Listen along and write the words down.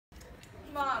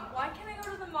Mom, why can't I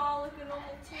go to the mall like a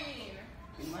normal teen?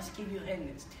 We must keep you hidden.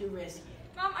 It's too risky.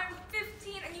 Mom, I'm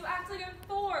 15 and you act like I'm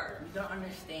 4. You don't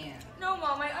understand. No,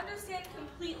 Mom, I understand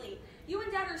completely. You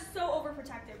and Dad are so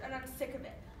overprotective and I'm sick of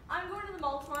it. I'm going to the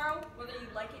mall tomorrow, whether you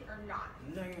like it or not.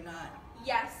 No, you're not.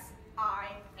 Yes, I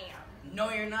am. No,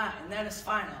 you're not, and that is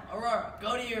final. Aurora,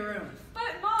 go to your room.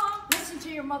 But, Mom... Listen to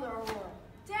your mother, Aurora.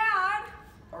 Dad!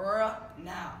 Aurora,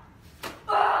 now.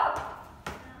 Mom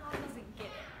doesn't get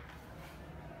it.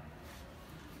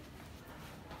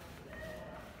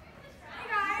 Hey,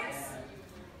 guys.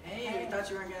 Hey, we thought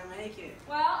you weren't gonna make it.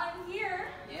 Well, I'm here.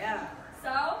 Yeah.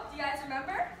 So, do you guys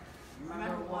remember?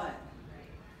 Remember what?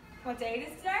 What day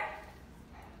it is today?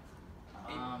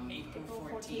 April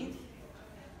 14th.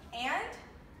 And?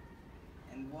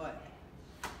 And what?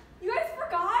 You guys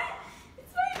forgot?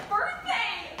 It's my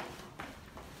birthday!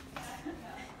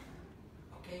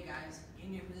 Okay, guys, get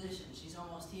in your position. She's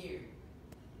almost here.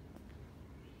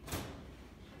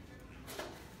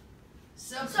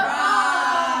 Surprise!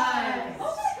 Oh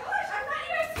my gosh, I thought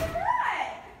you guys forgot!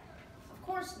 Of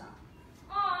course not.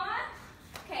 Aw.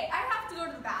 Okay, I have to go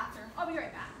to the bathroom. I'll be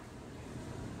right back.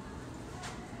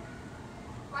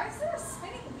 Why is there a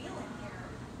spinning wheel in here?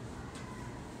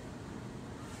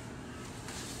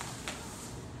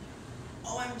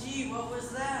 OMG, what was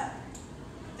that?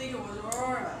 I think it was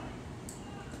Aurora.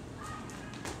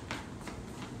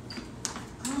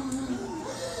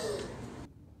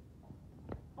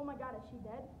 Oh my god, is she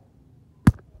dead?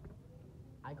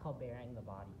 I call burying the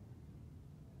body.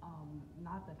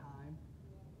 Not the time.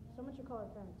 Someone should call her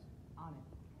friends. On it.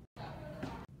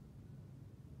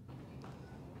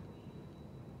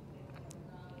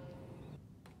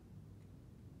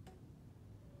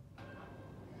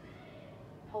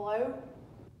 Hello?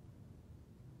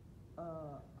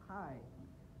 Hi,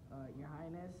 Your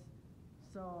Highness.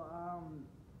 So,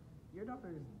 your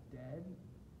daughter's dead?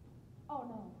 Oh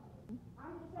no.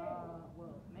 I'm just saying.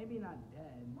 Well, maybe not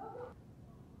dead.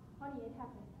 Honey, it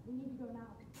happened. We need to go now.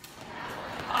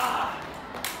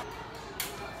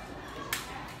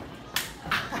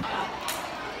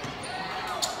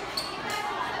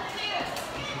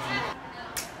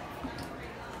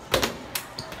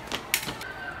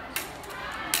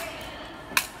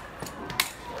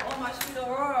 Oh, my sweet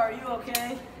Aurora, are you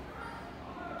okay?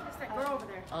 What's that girl over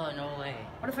there? Oh, no way.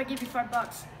 What if I give you $5?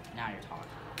 Now you're talking.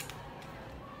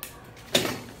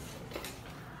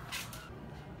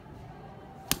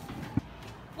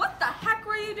 What the heck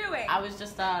were you doing? I was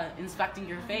just inspecting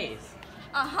your face.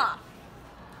 Uh-huh.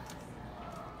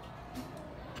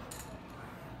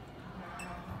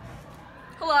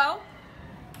 Hello?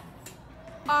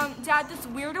 Dad, this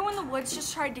weirdo in the woods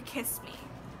just tried to kiss me.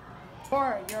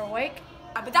 Aurora, you're awake?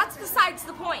 But that's besides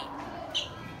the point.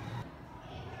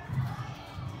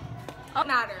 Doesn't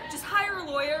matter. Just hire a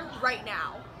lawyer right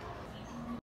now.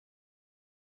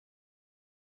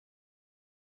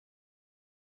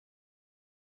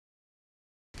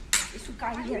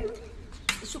 Suka bilet.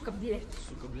 Suka bilet.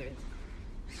 Suka bilet.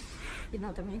 You know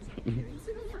what I mean?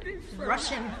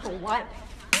 Russian for what?